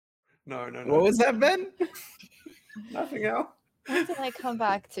No. What was that, Ben? Nothing else. What did I come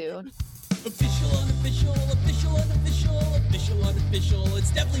back to? Official, unofficial, official, unofficial, official, unofficial.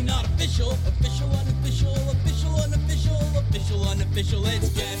 It's definitely not official. Official, unofficial, official, unofficial, official, unofficial. It's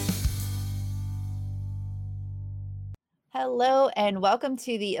guest. Hello, and welcome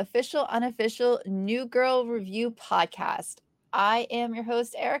to the Official Unofficial New Girl Review Podcast. I am your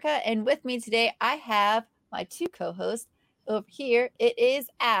host, Erica, and with me today, I have my two co-hosts. Over here, it is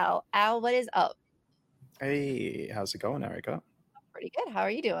Al. Al, what is up? Hey, how's it going, Erica? Pretty good. How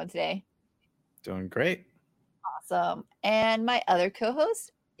are you doing today? Doing great. Awesome. And my other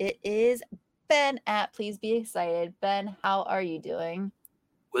co-host, it is Ben at Please Be Excited. Ben, how are you doing?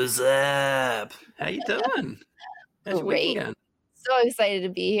 What's up? How you doing? How's your Great. weekend? So excited to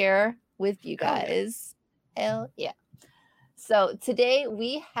be here with you guys. Hell yeah. So today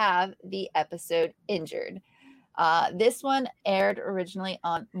we have the episode Injured. This one aired originally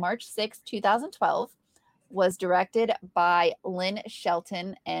on March 6, 2012, was directed by Lynn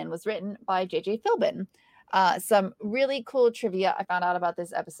Shelton, and was written by J.J. Philbin. Some really cool trivia I found out about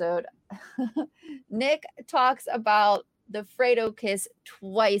this episode. Nick talks about the Fredo kiss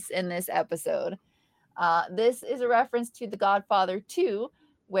twice in this episode. This is a reference to The Godfather 2,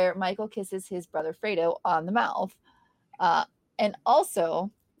 where Michael kisses his brother Fredo on the mouth. And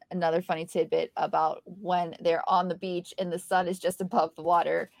also, another funny tidbit about when they're on the beach and the sun is just above the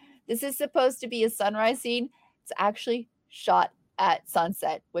water. This is supposed to be a sunrise scene. It's actually shot at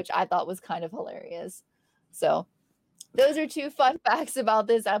sunset, which I thought was kind of hilarious. So those are two fun facts about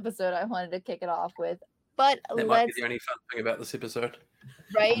this episode I wanted to kick it off with. But That might be the only fun thing about this episode.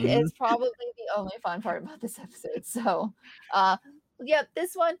 Right? It's probably the only fun part about this episode. So,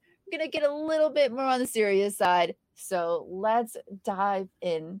 this one, we're going to get a little bit more on the serious side. So let's dive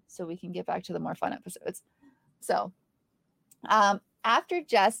in so we can get back to the more fun episodes. So, after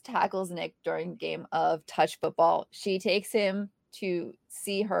Jess tackles Nick during a game of touch football, she takes him to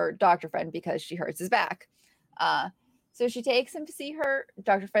see her doctor friend because she hurts his back. So she takes him to see her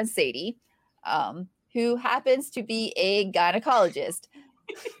doctor friend, Sadie, who happens to be a gynecologist.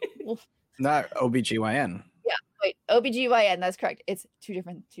 Not OBGYN. Yeah, wait, OBGYN, that's correct. It's two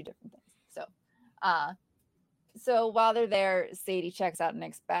different things. So while they're there, Sadie checks out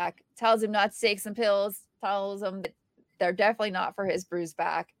Nick's back, tells him not to take some pills, tells him that they're definitely not for his bruised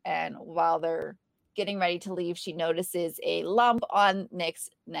back. And while they're getting ready to leave, she notices a lump on Nick's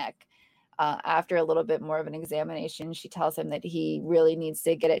neck. After a little bit more of an examination, she tells him that he really needs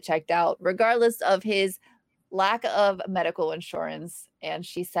to get it checked out, regardless of his lack of medical insurance. And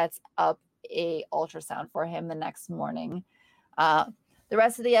she sets up a ultrasound for him the next morning. The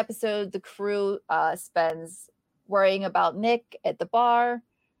rest of the episode, the crew spends worrying about Nick at the bar.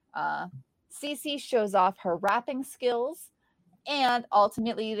 Cece shows off her rapping skills. And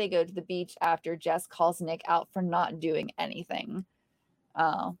ultimately, they go to the beach after Jess calls Nick out for not doing anything.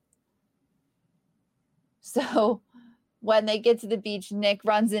 So when they get to the beach, Nick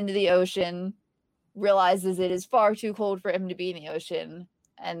runs into the ocean, realizes it is far too cold for him to be in the ocean,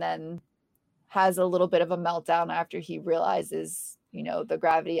 and then has a little bit of a meltdown after he realizes, the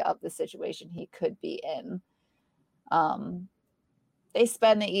gravity of the situation he could be in. They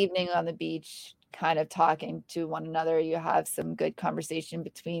spend the evening on the beach kind of talking to one another. You have some good conversation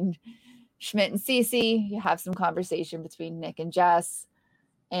between Schmidt and Cece. You have some conversation between Nick and Jess.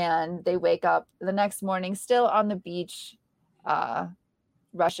 And they wake up the next morning still on the beach,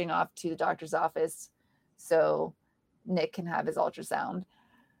 rushing off to the doctor's office so Nick can have his ultrasound.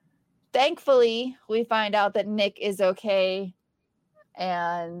 Thankfully, we find out that Nick is okay.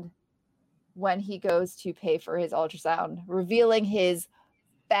 And when he goes to pay for his ultrasound, revealing his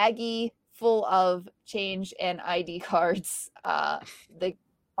baggie full of change and ID cards, they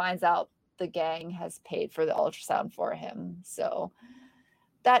finds out the gang has paid for the ultrasound for him. So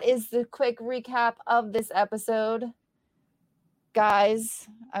that is the quick recap of this episode. Guys,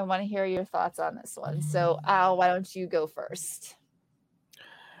 I want to hear your thoughts on this one. So, Al, why don't you go first?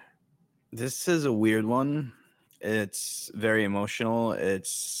 This is a weird one. It's very emotional.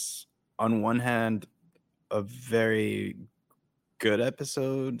 It's, on one hand, a very good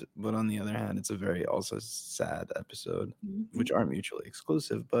episode, but on the other hand, it's a very also sad episode, which aren't mutually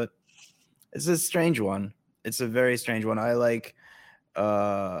exclusive, but it's a strange one. It's a very strange one. I like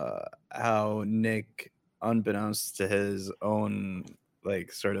how Nick, unbeknownst to his own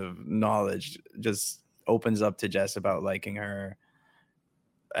sort of knowledge, just opens up to Jess about liking her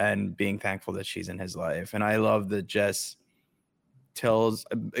and being thankful that she's in his life. And I love that Jess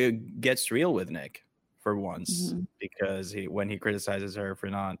gets real with Nick for once, because when he criticizes her for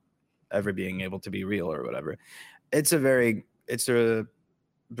not ever being able to be real or whatever, it's a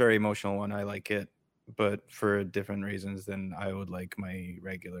very emotional one. I like it, but for different reasons than I would like my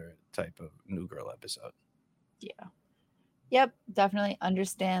regular type of New Girl episode. Yeah. Yep, definitely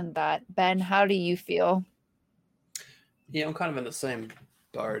understand that. Ben, how do you feel? Yeah, I'm kind of in the same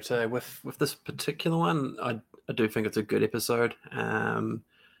boat. With this particular one, I do think it's a good episode.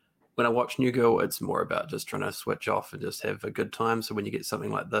 When I watch New Girl, it's more about just trying to switch off and just have a good time. So when you get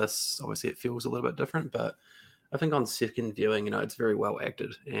something like this, obviously it feels a little bit different. But I think on second viewing, it's very well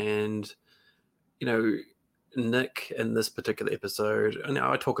acted. And, Nick in this particular episode, and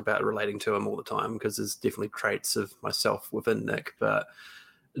I talk about relating to him all the time because there's definitely traits of myself within Nick, but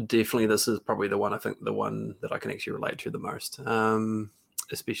definitely this is probably the one that I can actually relate to the most.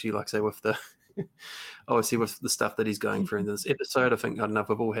 Especially, like I say, with the obviously with the stuff that he's going through in this episode. I think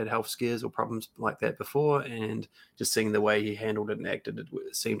we've all had health scares or problems like that before, and just seeing the way he handled it and acted, it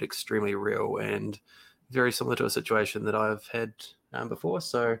seemed extremely real and very similar to a situation that I've had before.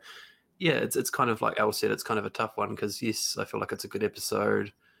 So yeah, it's kind of like Elle said, it's kind of a tough one because yes, I feel like it's a good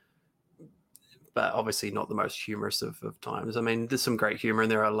episode, but obviously not the most humorous of times. I mean, there's some great humor in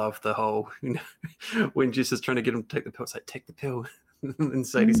there. I love the whole, when Jess is trying to get him to take the pill, it's like, take the pill. And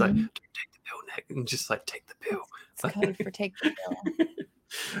Sadie's like, take the pill, Nick. And just like, take the pill. It's code for take the pill.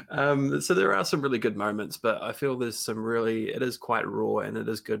 So there are some really good moments, but I feel it is quite raw, and it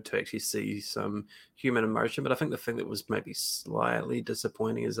is good to actually see some human emotion. But I think the thing that was maybe slightly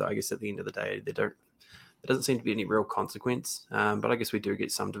disappointing is, I guess at the end of the day, there doesn't seem to be any real consequence. But I guess we do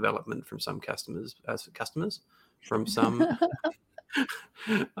get some development from some customers, from some.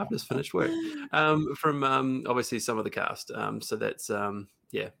 I've just finished work. From obviously some of the cast. So that's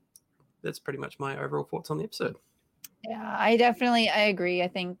that's pretty much my overall thoughts on the episode. Yeah, I agree. I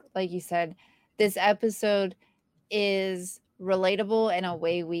think, like you said, this episode is relatable in a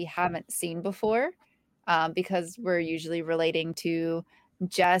way we haven't seen before, because we're usually relating to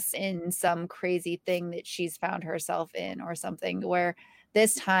Jess in some crazy thing that she's found herself in or something, where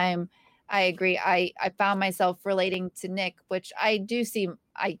this time I agree. I found myself relating to Nick, which I do see.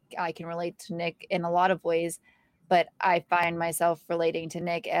 I can relate to Nick in a lot of ways, but I find myself relating to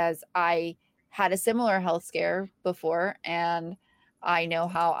Nick as I had a similar health scare before, and I know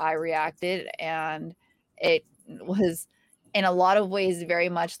how I reacted, and it was in a lot of ways very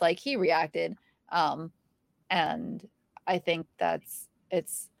much like he reacted. And I think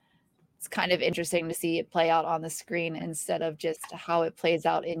it's kind of interesting to see it play out on the screen instead of just how it plays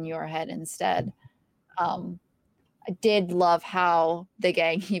out in your head instead. I did love how the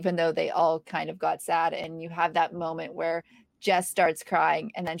gang, even though they all kind of got sad, and you have that moment where Jess starts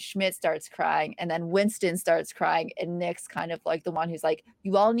crying, and then Schmidt starts crying, and then Winston starts crying, and Nick's kind of like the one who's like,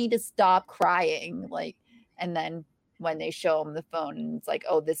 you all need to stop crying. And then when they show him the phone, and it's like,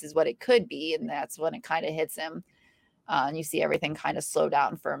 oh, this is what it could be. And that's when it kind of hits him. And you see everything kind of slow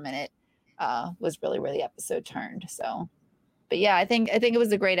down for a minute. Was really where the episode turned. So, but yeah, I think it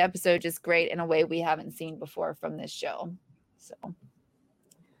was a great episode, just great in a way we haven't seen before from this show. So,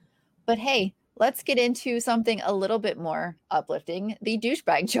 but hey, let's get into something a little bit more uplifting, the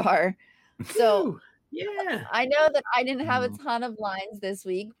douchebag jar. So yeah, I know that I didn't have a ton of lines this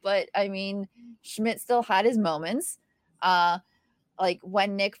week, but I mean, Schmidt still had his moments. Like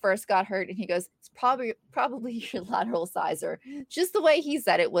when Nick first got hurt and he goes, it's probably your lateral sizer. Just the way he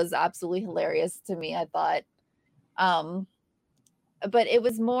said it was absolutely hilarious to me, I thought. But it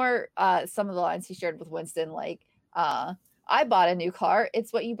was more some of the lines he shared with Winston, like, I bought a new car.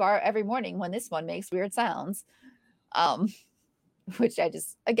 It's what you borrow every morning when this one makes weird sounds. Which I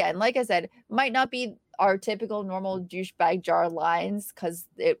just, again, like I said, might not be our typical normal douchebag jar lines because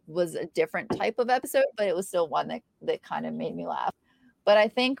it was a different type of episode, but it was still one that kind of made me laugh. But I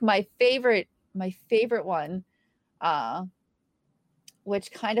think my favorite one,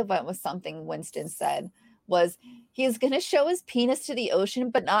 which kind of went with something Winston said, was he's going to show his penis to the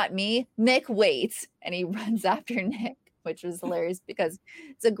ocean, but not me. Nick, wait. And he runs after Nick, which was hilarious because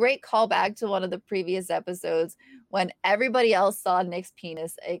it's a great callback to one of the previous episodes when everybody else saw Nick's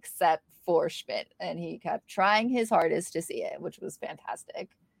penis except for Schmidt, and he kept trying his hardest to see it, which was fantastic.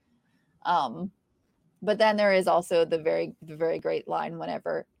 But then there is also the very great line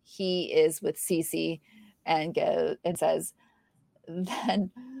whenever he is with Cece and goes and says,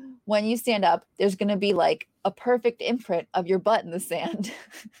 then when you stand up, there's going to be like a perfect imprint of your butt in the sand.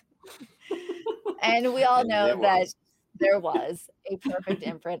 And we all know that there was a perfect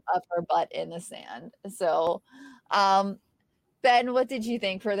imprint of her butt in the sand. So, Ben, what did you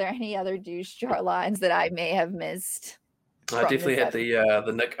think? Were there any other douche jar lines that I may have missed? I definitely had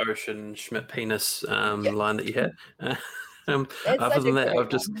the Nick Ocean Schmidt penis line that you had. Other than that,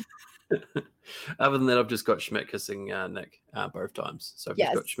 Other than that, I've just got Schmidt kissing Nick both times. So I've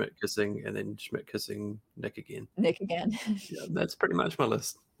just got Yes. Schmidt kissing and then Schmidt kissing Nick again. Nick again. Yeah, that's pretty much my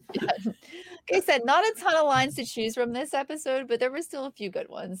list. Yeah. Like I said, not a ton of lines to choose from this episode, but there were still a few good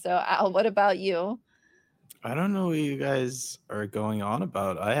ones. So, Al, what about you? I don't know what you guys are going on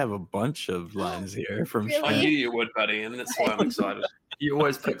about. I have a bunch of lines here from Really? I Schmidt. knew you would, buddy, and that's why I'm excited. You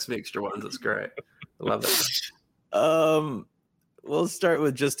always pick some extra ones. It's great. I love it. We'll start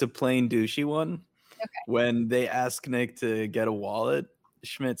with just a plain douchey one. Okay. When they ask Nick to get a wallet,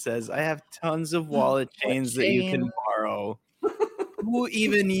 Schmidt says, "I have tons of wallet chains that you can chains. borrow." Who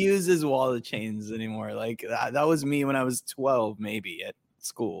even uses wallet chains anymore? Like that was me when I was 12, maybe at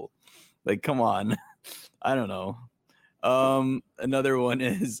school. Like, come on. I don't know. Another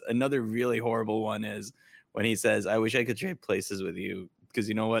really horrible one is when he says, "I wish I could trade places with you." Because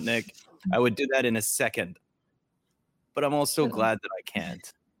you know what, Nick? I would do that in a second. But I'm also glad that I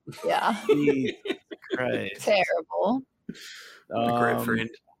can't. Yeah. Jesus Christ. Terrible. A great friend.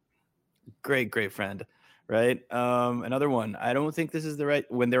 Great friend. Right. Another one. I don't think this is the right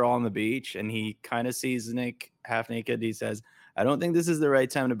when they're all on the beach and he kind of sees Nick half naked. He says, "I don't think this is the right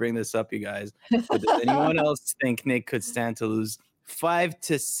time to bring this up, you guys. But does anyone else think Nick could stand to lose 5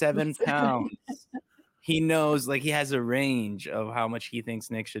 to 7 pounds?" He knows, like, he has a range of how much he thinks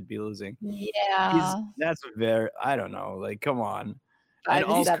Nick should be losing. Yeah. That's very, I don't know. Like, come on. 5 and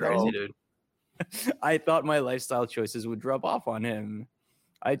to also- 7. Crazy, dude. I thought my lifestyle choices would rub off on him.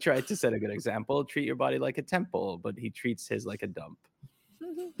 I tried to set a good example. Treat your body like a temple, but he treats his like a dump.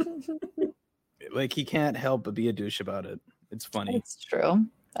 Like, he can't help but be a douche about it. It's funny. It's true.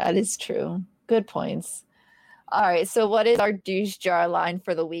 That is true. Good points. All right. So, what is our douche jar line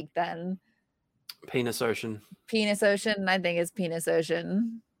for the week then? Penis Ocean. Penis Ocean. I think it's Penis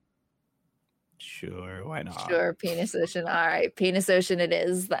Ocean. Sure, why not? Sure, Penis Ocean. All right, Penis Ocean it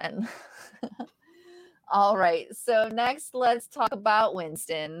is then. All right. So next, let's talk about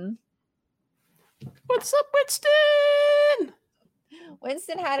Winston. What's up, Winston?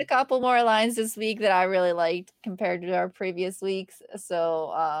 Winston had a couple more lines this week that I really liked compared to our previous weeks.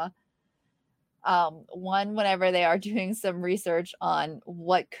 So, one, whenever they are doing some research on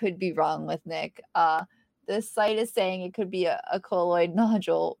what could be wrong with Nick, this site is saying it could be a colloid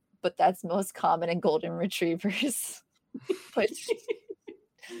nodule, but that's most common in golden retrievers. Which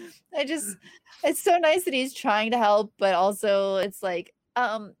it's so nice that he's trying to help, but also it's like,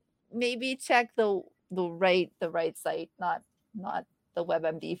 maybe check the right site, not the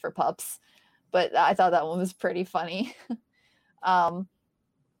WebMD for pups. But I thought that one was pretty funny.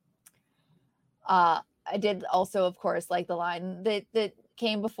 I did also, of course, like the line that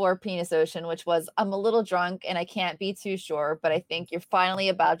came before Penis Ocean, which was, "I'm a little drunk and I can't be too sure, but I think you're finally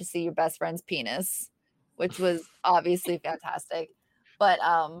about to see your best friend's penis," which was obviously fantastic. But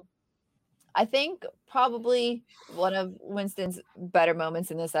I think probably one of Winston's better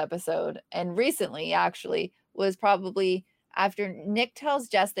moments in this episode, and recently actually, was probably after Nick tells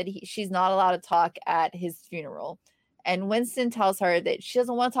Jess that she's not allowed to talk at his funeral. And Winston tells her that she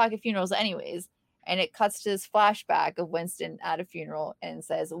doesn't want to talk at funerals anyways. And it cuts to this flashback of Winston at a funeral and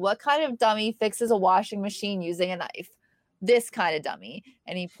says, "What kind of dummy fixes a washing machine using a knife? This kind of dummy."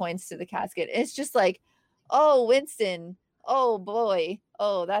 And he points to the casket. It's just like, oh, Winston, oh boy,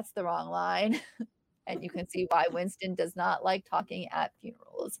 oh, that's the wrong line. And you can see why Winston does not like talking at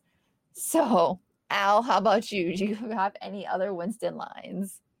funerals. So, Al, how about you? Do you have any other Winston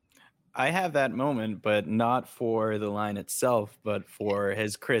lines? I have that moment, but not for the line itself, but for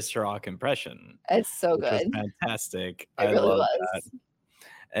his Chris Rock impression. It's so which was good. fantastic. It I really love was. that.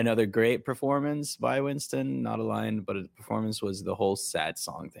 Another great performance by Winston, not a line, but a performance, was the whole sad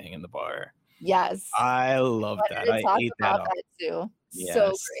song thing in the bar. Yes. I love Wanted that. to I talk ate that about up. that too. So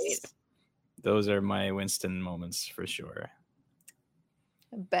great. Yes. Those are my Winston moments for sure.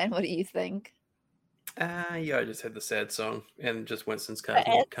 Ben, what do you think? Yeah, I just had the sad song and just Winston's Sad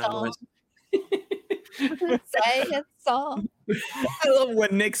noise. Sad song. I love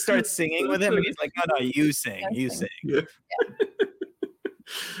when Nick starts singing with him and he's like, "No, you sing, you sing." Yeah.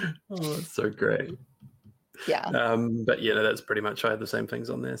 Oh, it's so great. Yeah. But yeah, no, that's pretty much, I had the same things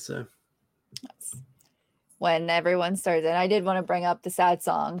on there. So When everyone started, and I did want to bring up the sad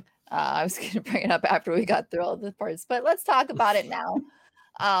song. I was going to bring it up after we got through all the parts, but let's talk about it now.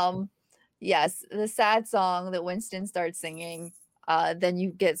 Yes, the sad song that Winston starts singing. Then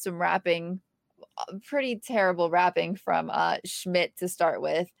you get some rapping, pretty terrible rapping from Schmidt to start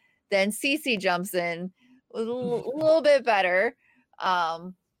with. Then Cece jumps in with a little bit better.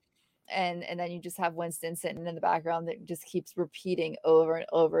 and then you just have Winston sitting in the background that just keeps repeating over and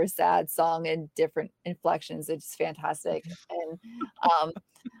over a sad song in different inflections. It's fantastic. And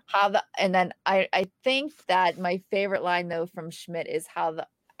and then I think that my favorite line though from Schmidt is how the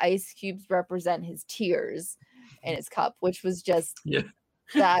ice cubes represent his tears in his cup, which was just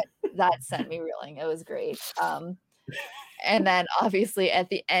that sent me reeling. It was great. And then obviously at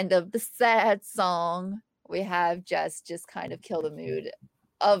the end of the sad song, we have Jess just kind of kill the mood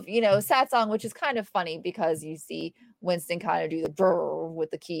of, sad song, which is kind of funny because you see Winston kind of do the brr with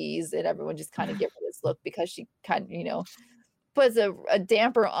the keys and everyone just kind of give her this look because she kind of, puts a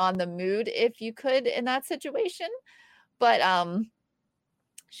damper on the mood, if you could, in that situation. But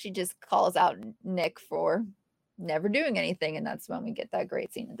she just calls out Nick for never doing anything, and that's when we get that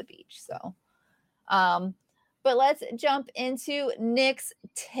great scene at the beach. So but let's jump into Nick's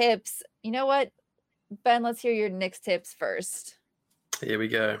tips. You know what, Ben, let's hear your Nick's tips first. Here we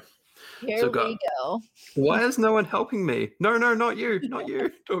go. Here we go. Why is no one helping me? No, not you.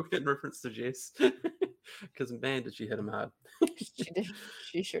 Talking in reference to Jess. Because man, did she hit him hard.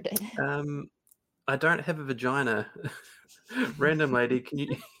 She sure did. I don't have a vagina. Random lady,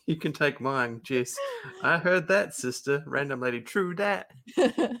 you can take mine, Jess. I heard that, sister. Random lady, true that.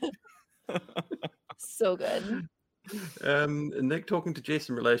 So good. Nick talking to Jess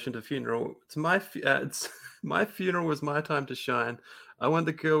in relation to funeral. It's my funeral was my time to shine. I want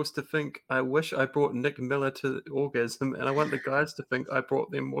the girls to think I wish I brought Nick Miller to orgasm, and I want the guys to think I brought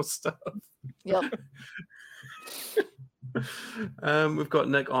them more stuff. Yep. We've got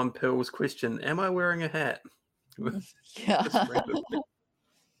Nick on pills. Question: am I wearing a hat? Yeah.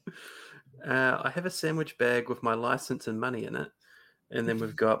 I have a sandwich bag with my license and money in it. And then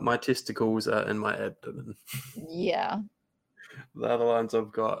we've got my testicles are in my abdomen. Yeah. The other lines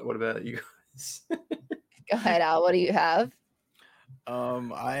I've got. What about you guys? Go ahead, Al. What do you have?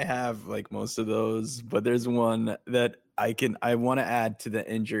 I have like most of those, but there's one that I want to add to the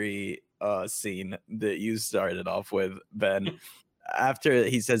injury scene that you started off with, Ben. After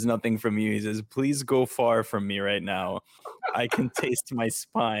he says nothing from you, he says, "Please go far from me right now. I can taste my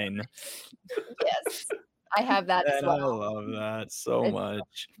spine." Yes. I have that as well. I love that so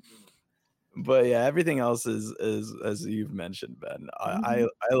much. But yeah, everything else is as you've mentioned, Ben. I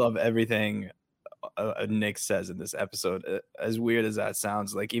love everything Nick says in this episode. As weird as that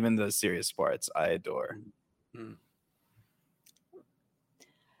sounds, like even the serious parts, I adore.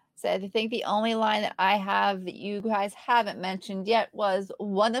 So I think the only line that I have that you guys haven't mentioned yet was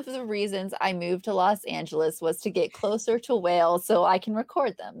one of the reasons I moved to Los Angeles was to get closer to whales so I can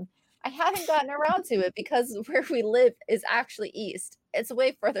record them. I haven't gotten around to it because where we live is actually east. It's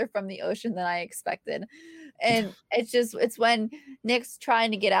way further from the ocean than I expected. And it's when Nick's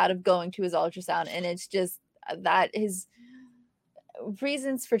trying to get out of going to his ultrasound, and it's just that his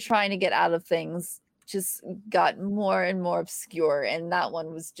reasons for trying to get out of things just got more and more obscure. And that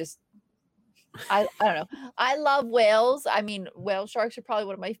one was just, I don't know. I love whales. I mean, whale sharks are probably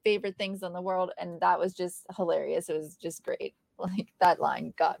one of my favorite things in the world. And that was just hilarious. It was just great. Like that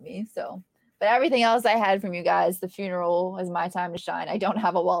line got me. So, but everything else I had from you guys, the funeral was my time to shine. I don't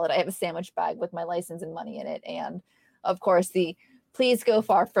have a wallet. I have a sandwich bag with my license and money in it. And of course, the please go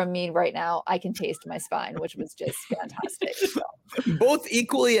far from me right now. I can taste my spine, which was just fantastic. So. Both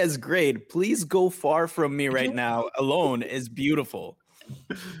equally as great. Please go far from me right now alone is beautiful.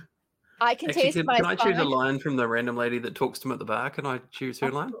 I can taste my spine. Can I choose a line from the random lady that talks to him at the bar? Can I choose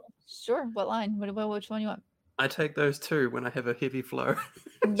her line? Sure. What line? Which one you want? I take those too when I have a heavy flow.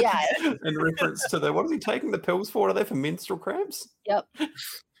 Yes. In reference to what is he taking the pills for? Are they for menstrual cramps? Yep.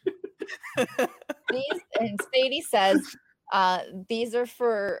 And Sadie says these are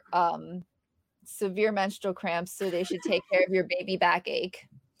for severe menstrual cramps, so they should take care of your baby backache.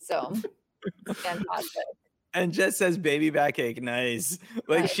 So fantastic. And Jess says baby backache, nice.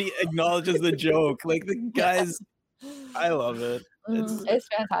 Like she acknowledges the joke. Like the guys, I love it. It's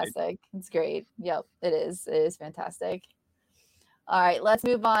fantastic. It's great. Yep, it is. It is fantastic. All right, let's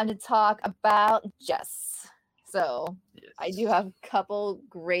move on to talk about Jess. So yes. I do have a couple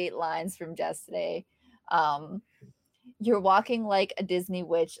great lines from Jess today. You're walking like a Disney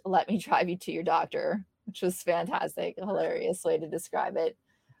witch. Let me drive you to your doctor, which was fantastic. A hilarious way to describe it.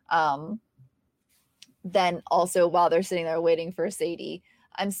 Then also while they're sitting there waiting for Sadie,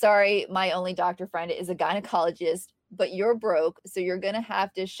 I'm sorry, my only doctor friend is a gynecologist, but you're broke, so you're going to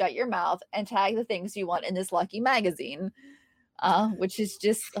have to shut your mouth and tag the things you want in this lucky magazine, which is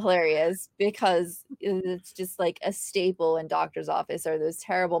just hilarious because it's just like a staple in doctor's office are those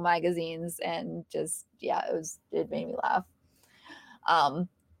terrible magazines. And just, yeah, it made me laugh.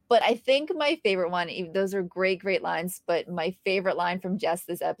 But I think my favorite one, those are great lines, but my favorite line from Jess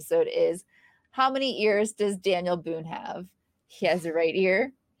this episode is, how many ears does Daniel Boone have? He has a right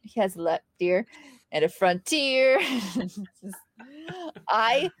ear, he has a left ear, and a frontier.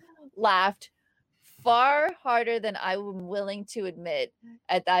 I laughed far harder than I'm willing to admit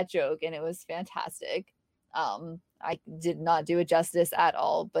at that joke, and it was fantastic. I did not do it justice at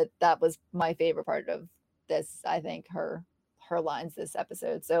all, but that was my favorite part of this. I think her lines this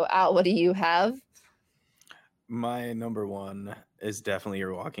episode. So, Al, what do you have? My number one is definitely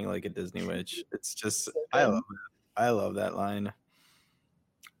 "You're walking like a Disney witch." It's just So I good. love it. I love that line.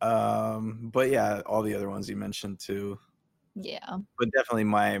 But yeah, all the other ones you mentioned too. Yeah, But definitely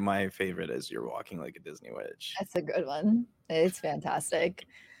my favorite is "You're walking like a Disney witch." that's a good one. It's fantastic.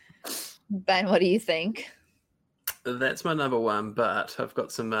 Ben, what do you think? That's my number one, but I've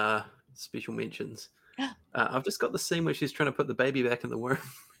got some special mentions. I've just got the scene where she's trying to put the baby back in the womb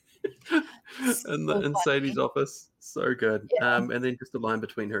in Sadie's office. So good. Yeah. And then just a line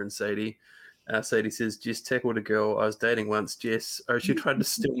between her and Sadie. Sadie says, Jess tackled a girl I was dating once, Jess. Oh, she tried to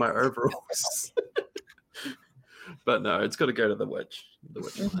steal my overalls. But no, it's got to go to the witch. The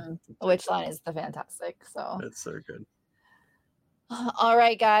witch line. The witch line is the fantastic. So, It's so good. all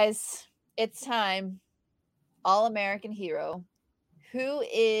right, guys, it's time. All American hero. Who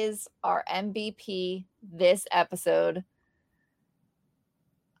is our MVP this episode?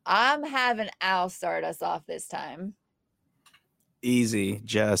 I'm having Al start us off this time. Easy,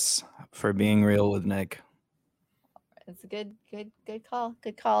 Jess, for being real with Nick. It's a good call.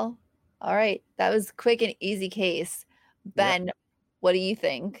 Good call. All right. That was quick and easy case. Ben, what do you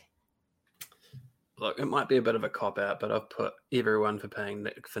think? Look, it might be a bit of a cop out, but I've put everyone for paying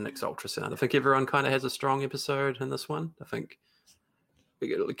Nick for Nick's ultrasound. I think everyone kind of has a strong episode in this one. I think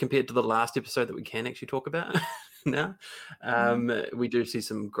compared to the last episode that we can actually talk about now, we do see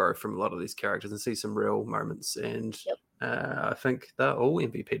some growth from a lot of these characters and see some real moments. And I think they're all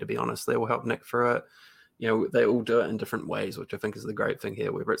MVP, to be honest. They will help Nick through it. You know, they all do it in different ways, which I think is the great thing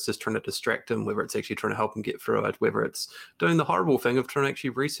here, whether it's just trying to distract him, whether it's actually trying to help him get through it, whether it's doing the horrible thing of trying to actually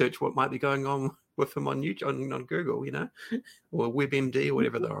research what might be going on with him on YouTube, on Google, you know, or WebMD or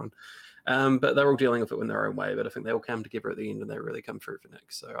whatever they're on. But they're all dealing with it in their own way. But I think they all come together at the end and they really come through for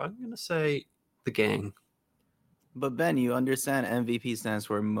Nick. So I'm going to say the gang. But Ben, you understand MVP stands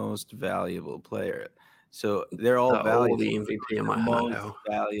for most valuable player. So they're all They're valuable. all the MVP in my The heart, most Al.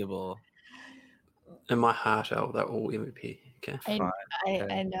 valuable. In my heart, Al, they're all MVP. Okay.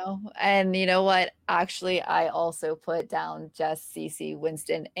 I know. And you know what? Actually, I also put down Jess, Cece,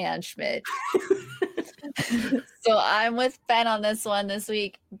 Winston, and Schmidt. So I'm with Ben on this one this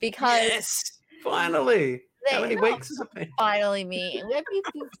week because Yes, finally. How many weeks has it been? finally me. We've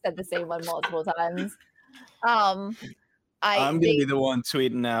said the same one multiple times. I'm gonna be the one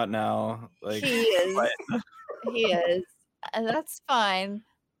tweeting out now. Like he is, and that's fine.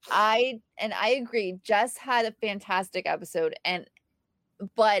 I agree. Jess had a fantastic episode,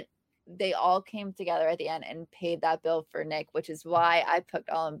 but they all came together at the end and paid that bill for Nick, which is why I picked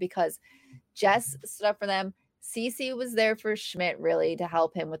all of them, because Jess stood up for them. Cece was there for Schmidt really to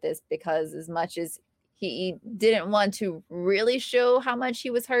help him with this, because as much as he didn't want to really show how much he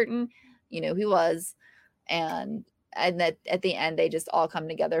was hurting, you know, he was. And that at the end, they just all come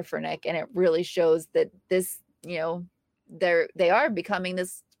together for Nick. And it really shows that this, you know, they are becoming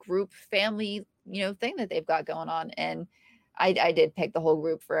this group family, you know, thing that they've got going on. And I did pick the whole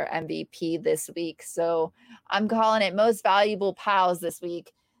group for MVP this week. So I'm calling it most valuable pals this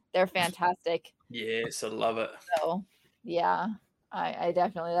week. They're fantastic. Yes, I love it. So yeah, I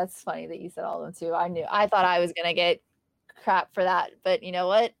definitely, that's funny that you said all of them too. I thought I was going to get crap for that, but you know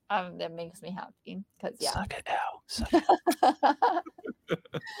what? That makes me happy because Suck it out. Suck it.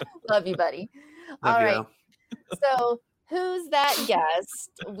 Love you, buddy. Love All you, right. Al. So who's that guest?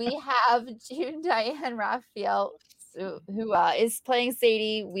 We have June Diane Raphael, who is playing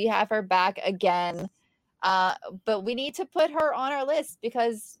Sadie. We have her back again. But we need to put her on our list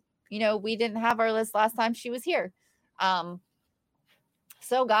because, you know, we didn't have our list last time she was here.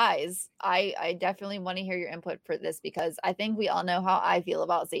 So guys, I definitely want to hear your input for this because I think we all know how I feel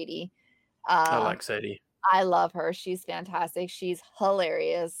about Sadie. I like Sadie. I love her. She's fantastic. She's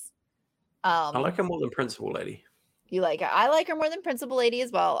hilarious. I like her more than Principal Lady. You like her. I like her more than Principal Lady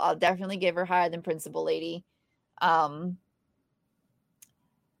as well. I'll definitely give her higher than Principal Lady. Al,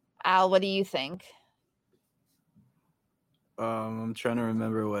 what do you think? I'm trying to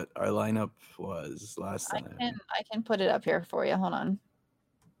remember what our lineup was last time. I can put it up here for you. Hold on.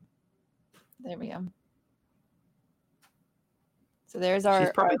 There we go. So there's She's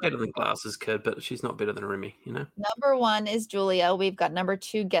our probably better than Glasses Kid, but she's not better than Remy, you know? number 1 is Julia. We've got number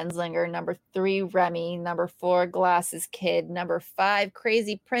 2, Genslinger. Number 3, Remy. Number 4, Glasses Kid. Number 5,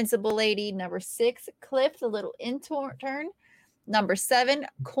 Crazy Principal Lady. Number 6, Cliff, the little intern. Number 7,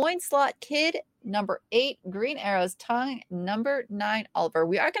 Coin Slot Kid. Number 8, Green Arrow's Tongue. Number 9, Oliver.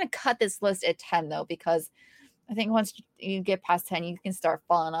 We are going to cut this list at 10, though, because I think once you get past 10, you can start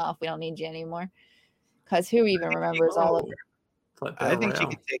falling off. We don't need you anymore. Because who even remembers Oliver? Like I think she Royale.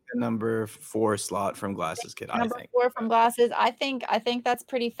 could take the number 4 slot from Glasses Kid. Number I think 4 from Glasses. I think that's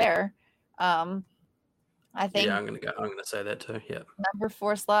pretty fair. I think Yeah, I'm gonna say that too. Yeah. number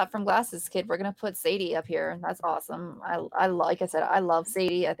 4 slot from Glasses Kid. We're gonna put Sadie up here. That's awesome. I like I said, I love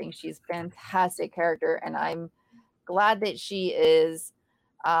Sadie. I think she's a fantastic character, and I'm glad that she is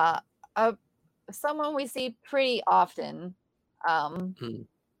someone we see pretty often. Mm.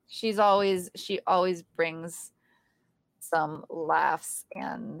 She always brings some laughs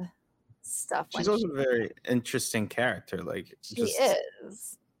and stuff. she's when also a very interesting character. Like she just,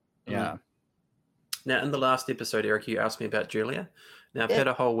 is. yeah. Now, in the last episode, Eric, you asked me about Julia. Now, I've Yes. had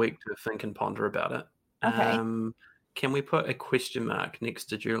a whole week to think and ponder about it. Okay. Can we put a question mark next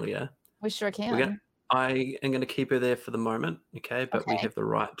to Julia? We sure We're can. gonna, I am going to keep her there for the moment, okay? But we Okay. have the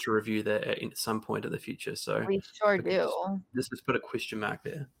right to review that at some point in the future. So We sure Okay. do. let's just put a question mark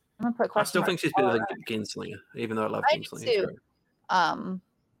there. I'm gonna put I question still mark think she's all better than around. Genslinger, even though I love I do Genslinger. too.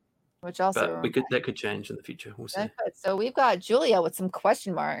 Which also But that could change in the future. We'll see. that could. So we've got Julia with some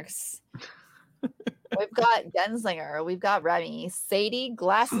question marks. We've got Genslinger, we've got Remy, Sadie,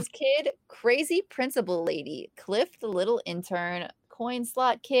 Glasses Kid, Crazy Principal Lady, Cliff the Little Intern, Coin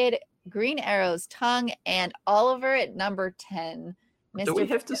Slot Kid, Green Arrow's Tongue, and Oliver at number 10. Do we Mr.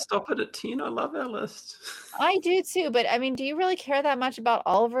 have to stop it at 10? I love our list. I do too, but I mean, do you really care that much about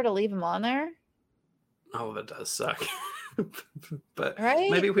Oliver to leave him on there? Oliver does suck. But Right?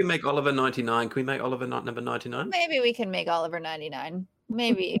 maybe if we make Oliver 99, can we make Oliver not number 99? Maybe we can make Oliver 99.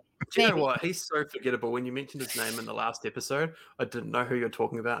 Maybe. Do you know maybe. what? He's so forgettable. When you mentioned his name in the last episode, I didn't know who you're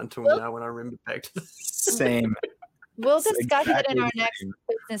talking about until Well- now when I remember back to Same. We'll It's discuss it exactly in our the next same.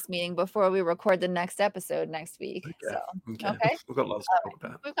 business meeting before we record the next episode next week. Okay. So Okay. We've got lots to talk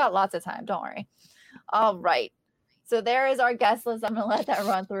about. we've got lots of time. Don't worry. All right. So there is our guest list. I'm going to let that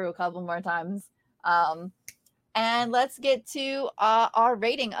run through a couple more times. And let's get to our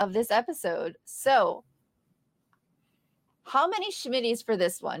rating of this episode. So, how many Schmitties for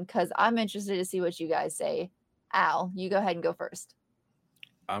this one? Because I'm interested to see what you guys say. Al, you go ahead and go first.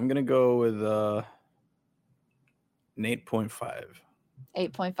 I'm gonna go with an 8.5.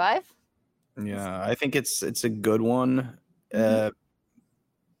 8.5? Yeah, I think it's a good one. Mhm.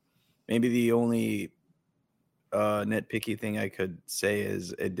 Maybe the only nitpicky thing I could say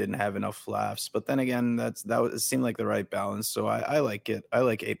is it didn't have enough laughs. But then again, it seemed like the right balance. So I like it. I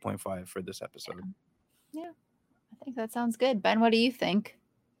like 8.5 for this episode. I think that sounds good. Ben, what do you think?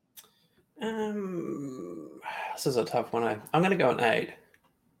 This is a tough one. I'm going to go an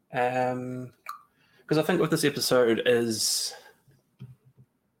 8. Because I think with this episode is...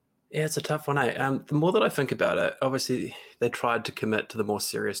 Yeah, it's a tough one. The more that I think about it, obviously they tried to commit to the more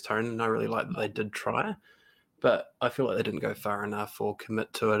serious tone, and I really like that they did try. But I feel like they didn't go far enough or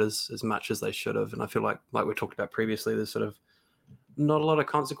commit to it as much as they should have. And I feel like we talked about previously, there's sort of not a lot of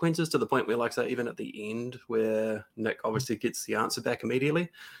consequences to the point where, like, say, even at the end where Nick obviously gets the answer back immediately.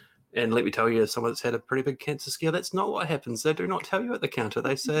 And let me tell you, as someone that's had a pretty big cancer scare, that's not what happens. They do not tell you at the counter.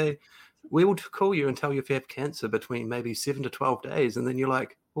 They say, we will call you and tell you if you have cancer between maybe 7 to 12 days. And then you're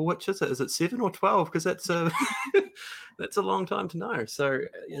like, well, which is it? Is it 7 or 12? Because that's a that's a long time to know. So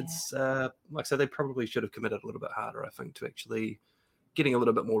it's like I said, they probably should have committed a little bit harder, I think, to actually getting a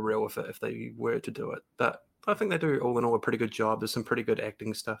little bit more real with it if they were to do it. But I think they do all in all a pretty good job. There's some pretty good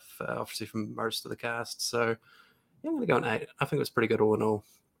acting stuff, obviously from most of the cast. So yeah, I'm going to go an 8. I think it was pretty good all in all.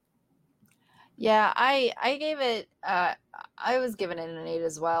 Yeah, I gave it I was giving it an 8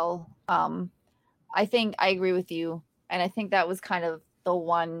 as well. I think I agree with you, and I think that was kind of the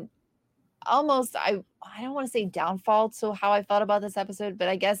one almost I don't want to say downfall to how I felt about this episode, but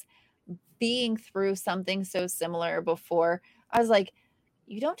I guess being through something so similar before, I was like,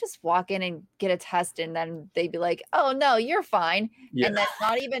 you don't just walk in and get a test and then they'd be like, oh no, you're fine, and then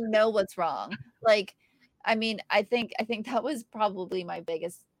not even know what's wrong. Like, I mean, I think that was probably my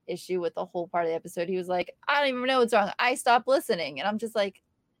biggest issue with the whole part of the episode. He was like, I don't even know what's wrong. I stopped listening. And I'm just like,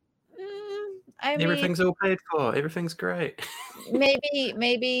 I mean, Everything's all paid for. Everything's great.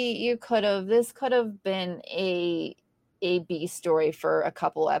 maybe you this could have been a B story for a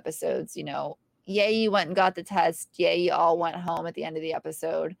couple episodes, you know. Yay, you went and got the test. Yay, you all went home at the end of the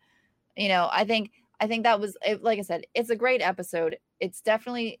episode. You know, I think I think that was, like I said, it's a great episode. It's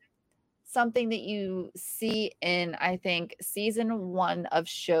definitely something that you see in, I think, season 1 of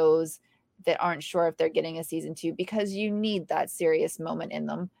shows that aren't sure if they're getting a season 2, because you need that serious moment in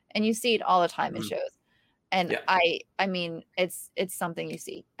them, and you see it all the time in shows. And I mean, it's something you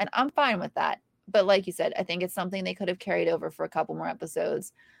see, and I'm fine with that. But like you said, I think it's something they could have carried over for a couple more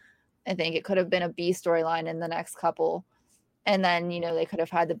episodes. I think it could have been a B storyline in the next couple, and then they could have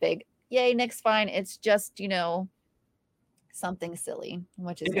had the big yay, Nick's fine. It's just something silly,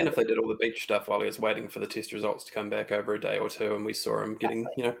 which is Even if they did all the beach stuff while he was waiting for the test results to come back over a day or two, and we saw him getting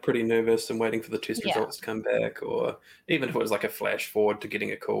pretty nervous and waiting for the test results to come back, or even if it was like a flash forward to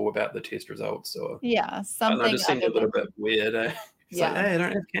getting a call about the test results, or something. It just seemed a little bit weird. It's like, hey, I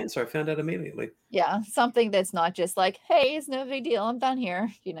don't have cancer. I found out immediately. Something that's not just like, hey, it's no big deal, I'm done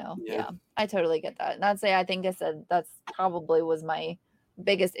here. I totally get that. And I think I said that's probably was my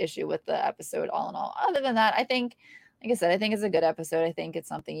biggest issue with the episode all in all. Other than that, I think, like I said, I think it's a good episode. I think it's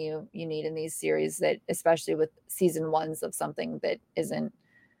something you need in these series, that especially with season 1s of something that isn't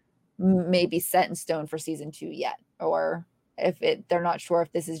maybe set in stone for season 2 yet, or if they're not sure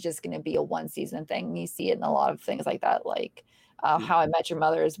if this is just going to be a 1 season thing. You see it in a lot of things like that, like How I Met Your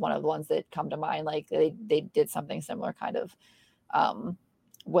Mother is one of the ones that come to mind. Like they did something similar kind of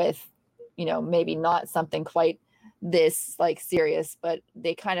with maybe not something quite this like serious, but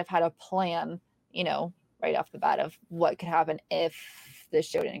they kind of had a plan right off the bat of what could happen if this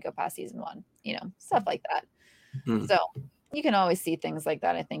show didn't go past season 1, stuff like that. So you can always see things like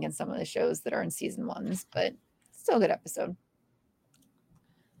that, I think, in some of the shows that are in season 1s, but still a good episode.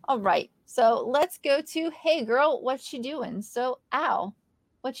 All right, so let's go to Hey Girl, what you doing? So Al,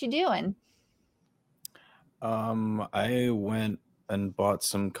 what you doing? I went and bought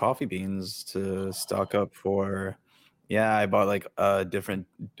some coffee beans to stock up for. I bought like a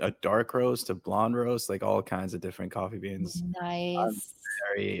dark roast, a blonde roast, like all kinds of different coffee beans. Nice. I'm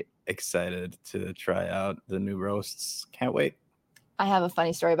very excited to try out the new roasts. Can't wait. I have a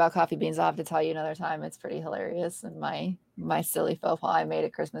funny story about coffee beans. I'll have to tell you another time. It's pretty hilarious, and my silly faux pas I made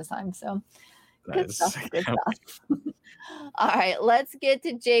at Christmas time. So good stuff. Good stuff. All right, let's get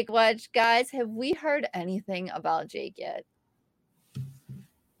to Jake Watch. Guys, have we heard anything about Jake yet?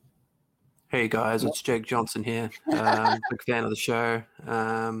 Hey guys, it's Jake Johnson here. Big fan of the show.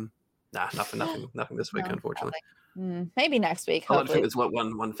 Nothing this week, unfortunately. Maybe next week. I think there's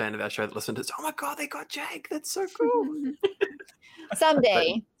one fan of our show that listened to it. Oh my god, they got Jake. That's so cool.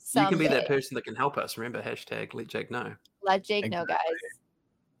 Someday. You can be that person that can help us. Remember, hashtag let Jake know. Let Jake know, guys.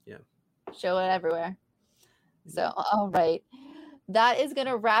 Yeah. Show it everywhere. So, all right. That is going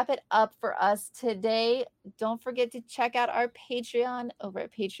to wrap it up for us today. Don't forget to check out our Patreon over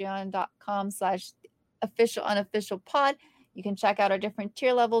at patreon.com/official-unofficial-pod. You can check out our different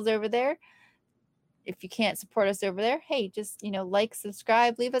tier levels over there. If you can't support us over there, hey, just, like,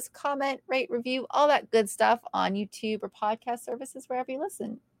 subscribe, leave us a comment, rate, review, all that good stuff on YouTube or podcast services, wherever you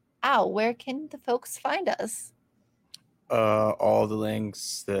listen. Al, where can the folks find us? All the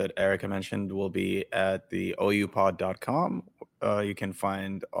links that Erica mentioned will be at the oupod.com. You can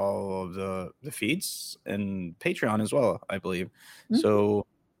find all of the feeds and Patreon as well, I believe. So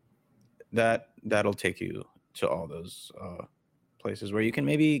that'll take you to all those places where you can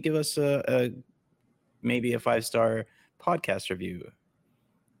maybe give us maybe a 5-star podcast review.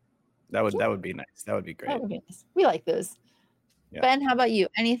 That would be nice. That would be great. That would be nice. We like those. Yeah. Ben, how about you?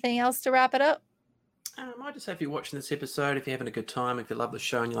 Anything else to wrap it up? I just say if you're watching this episode, if you're having a good time, if you love the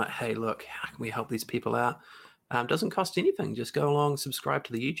show and you're like, hey, look, how can we help these people out? Doesn't cost anything. Just go along, subscribe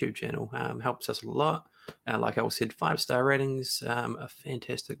to the YouTube channel. Helps us a lot. Like I said, 5-star ratings are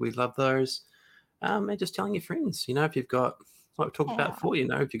fantastic. We love those. And just telling your friends, if you've got, like we talked about before,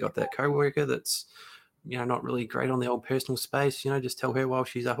 if you've got that coworker that's, not really great on the old personal space, just tell her while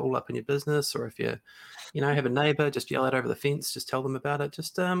she's all up in your business. Or if you, have a neighbor, just yell it over the fence, just tell them about it.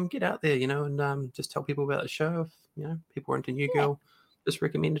 Just get out there, and just tell people about the show. If, people are into New Girl, just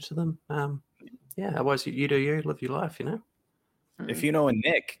recommend it to them. Otherwise you do you, live your life, If you know a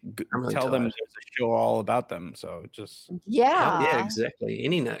Nick, tell them there's a show all about them. So just yeah, exactly.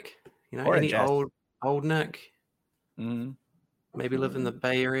 Any Nick, or any old Nick, maybe live in the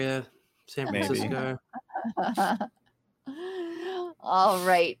Bay Area, San Francisco. All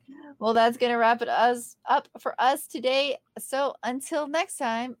right. Well, that's gonna wrap it up for us today. So until next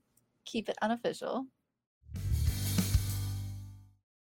time, keep it unofficial.